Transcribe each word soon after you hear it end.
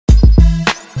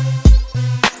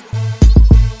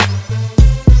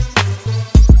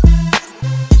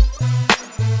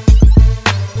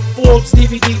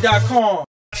ForbezDVD.com.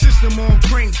 System on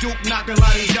crank, Duke knockin'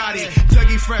 Lottie Dottie.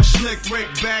 Dougie fresh slick, Rick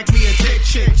bag me a dick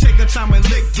chick. Take her time and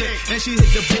lick dick, and she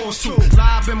hit the balls too.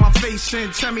 Live in my face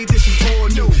and tell me this is all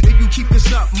new. If you keep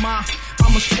this up,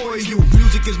 I'ma spoil you.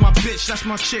 Music is my bitch, that's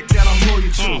my chick that I'm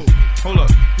loyal to. Hold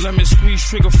up, lemon squeeze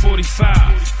trigger 45.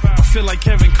 I feel like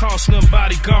Kevin Costner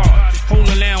bodyguard,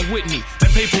 holding down Whitney.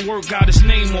 That paperwork got his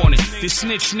name on it. They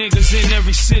snitch niggas in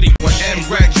every city. When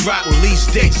M.Reck drop,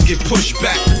 release dates get pushed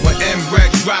back. When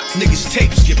M.Reck drop, niggas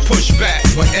tapes get pushed back.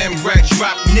 When M.Reck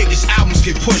drop, niggas albums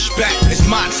get pushed back. It's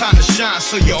my time to shine,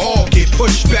 so you all get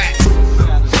pushed back.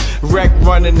 Wreck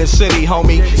running the city,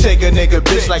 homie. Take a nigga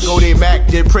bitch like Mac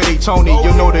did Pretty Tony.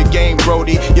 You know the game,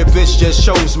 Brody. Your bitch just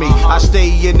chose me. I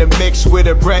stay in the mix with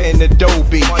a Brett and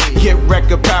Adobe. Get Wreck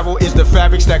apparel is the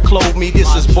fabrics that clothe me.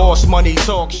 This is boss money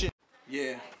talk shit.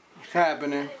 Yeah,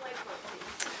 happening.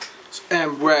 It's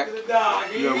M.Reck.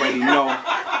 You already know.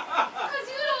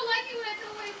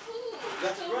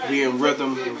 We in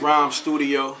Rhythm and Rhyme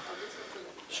Studio.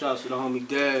 Shout out to the homie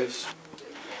Dayz.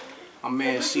 My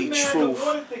man C Truth.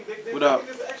 What up?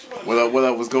 What up, what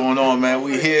up? What's going on, man?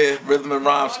 We here, Rhythm and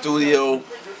Rhyme Studio.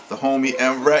 The homie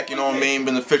M.Reck, you know what I mean?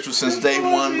 Been official since day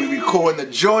one. We recording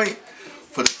the joint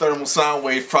for the Thermal Sound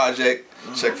Wave project.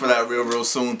 Check for that real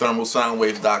soon,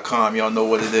 thermalsoundwaves.com. Y'all know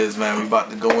what it is, man. We about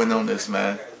to go in on this,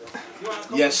 man.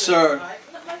 Yes, sir.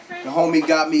 The homie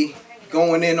got me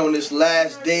going in on this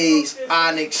last Dayz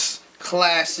Onyx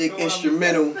classic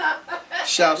instrumental.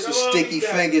 Shouts to Sticky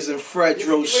Fingers and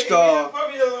Fredro Star,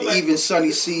 and even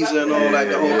Sunny Caesar and all that,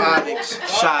 the whole Onyx,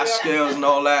 Shy Scales and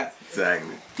all that.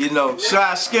 Exactly. You know,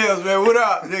 Shy Scales, man, what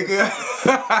up, nigga?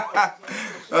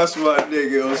 That's my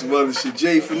nigga on some other shit.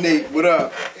 Jay Fanique, what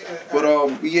up?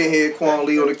 But we in here, Kwan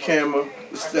Lee on the camera.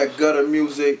 It's that gutter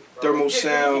music, thermal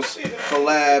sounds,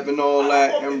 collab and all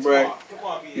that, M.Reck.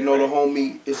 You know the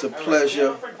homie, it's a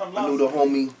pleasure. I knew the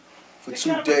homie for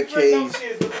 2 decades.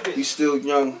 He's still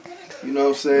young. You know what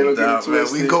I'm saying? No doubt, man.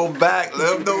 We go back.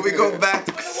 Let them know we go back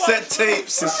to cassette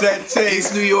tapes.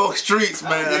 East New York streets,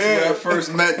 man. That's where I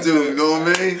first met dude. You know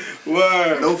what I mean?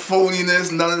 Word. No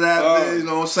phoniness, none of that. You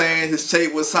know what I'm saying? His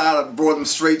tape was hot. I brought him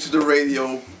straight to the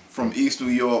radio from East New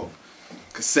York.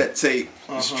 Cassette tape,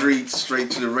 streets,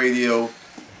 straight to the radio.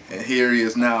 And here he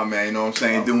is now, man. You know what I'm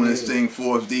saying? Doing this thing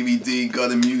for DVD,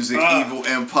 Gutter Music, Evil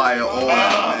Empire, all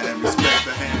that, man. Respect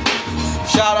to him.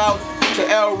 Shout out to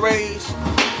L Ray's.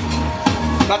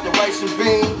 Not the rice and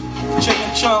bean,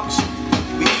 chicken chunks.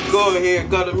 We eat good here,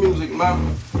 Gutter Music,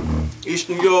 man. East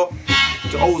New York,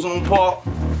 to Ozone Park.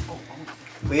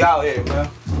 We out here, man.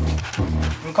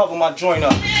 Let me cover my joint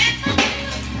up.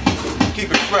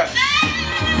 Keep it fresh.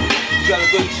 You got a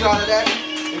good shot of that?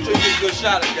 Make sure you get a good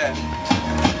shot of that.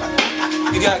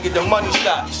 You gotta get the money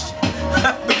shots.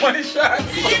 The money shots?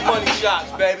 Get the money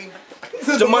shots, baby.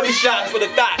 The money shots for the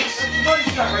dots.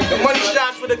 The money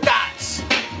shots for the dots.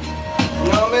 You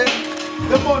know what I mean?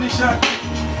 The money shot.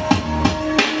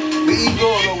 We eat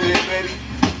good over here, baby.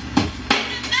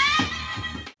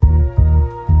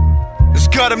 It's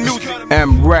Gutter Music.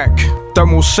 M.Reck,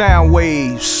 Thermal Sound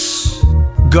Waves.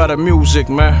 Gutter Music,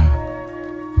 man.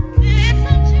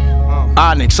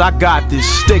 Onyx, I got this.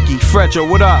 Sticky, Fredro,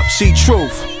 what up? C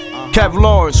Truth. Kev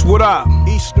Lawrence, what up?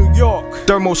 East New York.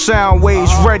 Thermal Sound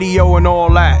Waves, radio and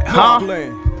all that, huh?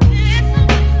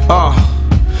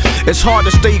 It's hard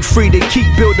to stay free, they keep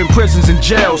building prisons and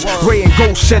jails. Ray and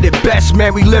Ghost said it best,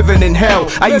 man, we living in hell.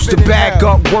 I used to bag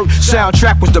up work,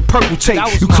 soundtrack was the purple tape.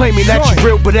 You claiming that you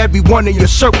real, but everyone in your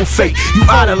circle fake. You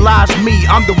idolize me,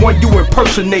 I'm the one you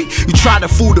impersonate. You try to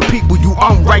fool the people, you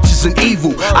unrighteous and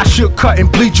evil. I should cut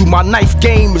and bleed you, my knife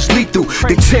game is lethal.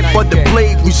 The tip of the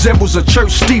blade resembles a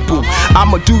church steeple.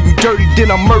 I'ma do you dirty,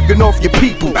 then I'm murking off your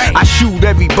people. I shoot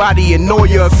everybody and all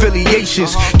your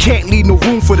affiliations. Can't leave no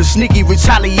room for the sneaky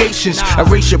retaliation.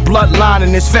 Erase your bloodline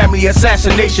and this family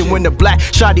assassination. When the black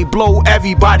shotty blow,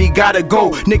 everybody gotta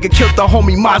go. Nigga killed the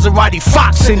homie Maserati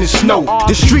Fox in the snow.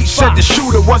 The street said the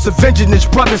shooter was avenging his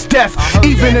brother's death.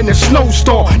 Even in a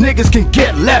snowstorm, niggas can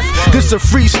get left. This a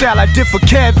freestyle I did for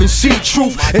Kev and C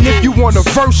Truth. And if you want a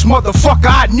verse, motherfucker,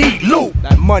 I need loot.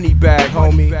 That money bag,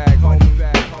 homie.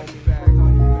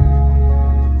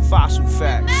 Fossil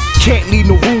facts. Can't leave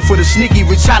no room for the sneaky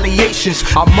retaliations.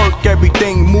 I murk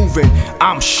everything moving,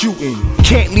 I'm shooting.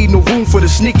 Can't leave no room for the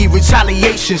sneaky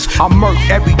retaliations. I murk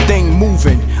everything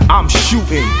moving, I'm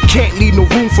shooting. Can't leave no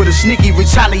room for the sneaky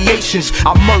retaliations.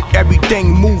 I murk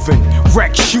everything moving,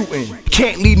 wreck shooting.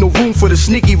 Can't leave no room for the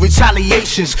sneaky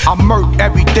retaliations. I murk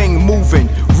everything moving,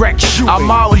 wreck shooting.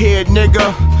 I'm out here,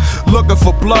 nigga, looking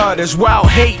for blood. There's wild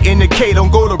hate in the K,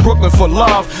 don't go to Brooklyn for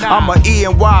love. I'm a E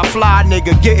and Y fly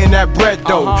nigga, getting that bread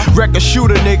though. Wreck a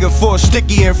shooter nigga for a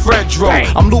sticky and Fredro.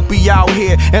 I'm loopy out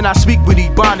here and I speak with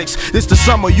Ebonics. This the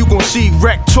summer you gon' see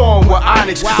Wreck torn with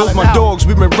Onyx. Those my dogs,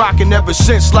 we been rockin' ever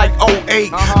since like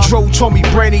 08. Dro told me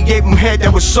Brandy gave him head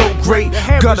that was so great.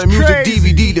 Got a music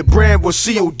DVD, the brand was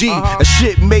COD. A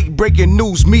shit make breaking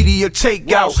news media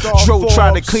takeout. Dro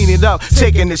trying to clean it up,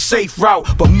 taking the safe route.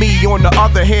 But me on the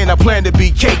other hand, I plan to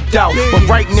be caked out. But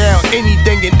right now,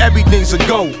 anything and everything's a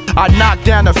go. I knocked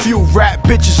down a few rap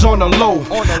bitches on the low.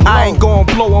 I ain't gon'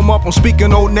 blow them up, I'm speaking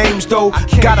no names though.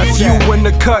 Got a few in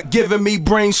the cut, giving me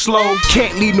brain slow.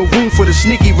 Can't leave no room for the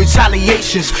sneaky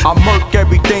retaliations. I murk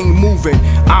everything moving,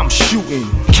 I'm shooting.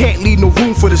 Can't leave no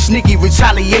room for the sneaky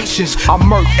retaliations. I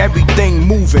murk everything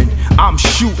moving, I'm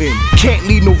shooting. Can't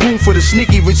leave no room for the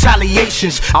sneaky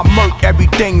retaliations. I murk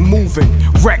everything moving,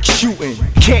 Wreck shooting.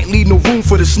 Can't leave no room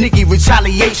for the sneaky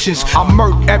retaliations. I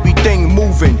murk everything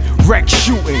moving, Wreck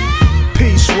shooting.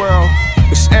 Peace world,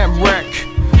 it's M.Reck,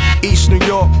 East New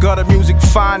York, gutter music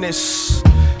finest.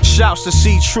 Shouts to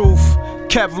C Truth,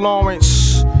 Kev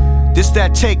Lawrence. This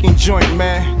that taking joint,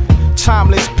 man.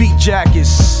 Timeless beat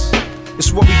jackets.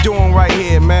 It's what we doing right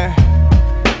here, man.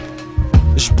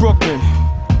 It's Brooklyn.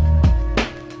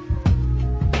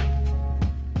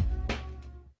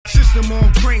 System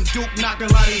on brink, Duke knockin'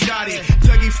 lottie dotty.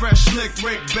 Dougie fresh slick,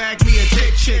 Rick bag me a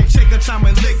dick chick. Take her time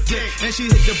and lick dick, and she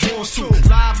hit the balls too.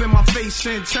 Live in my face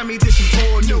and tell me this is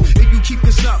all new. If you keep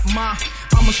this up, ma,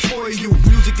 I'ma spoil you.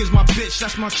 Music is my bitch,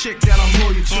 that's my chick that I'm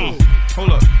loyal to.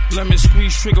 Hold up, let me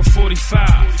squeeze trigger 45.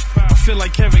 I feel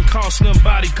like Kevin Costner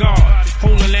bodyguard,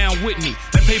 holding down Whitney.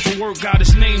 That paperwork got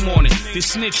his name on it. They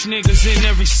snitch niggas in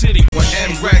every city. When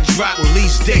M.Reck drop,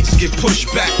 release dates get pushed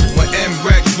back. When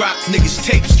M.Reck drop, niggas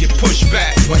tapes get pushed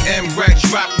back. When M.Reck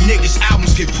drop, niggas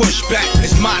albums get pushed back.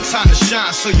 It's my time to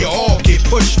shine, so you all get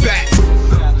pushed back.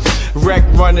 Wreck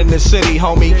running the city,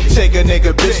 homie. Take a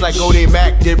nigga bitch like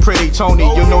Mac did Pretty Tony.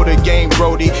 You know the game,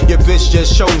 Brody. Your bitch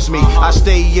just chose me. I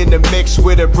stay in the mix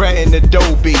with a Brett and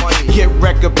Adobe. Get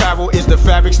Wreck apparel is the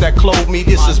fabrics that clothe me.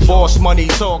 This is boss money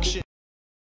talk shit.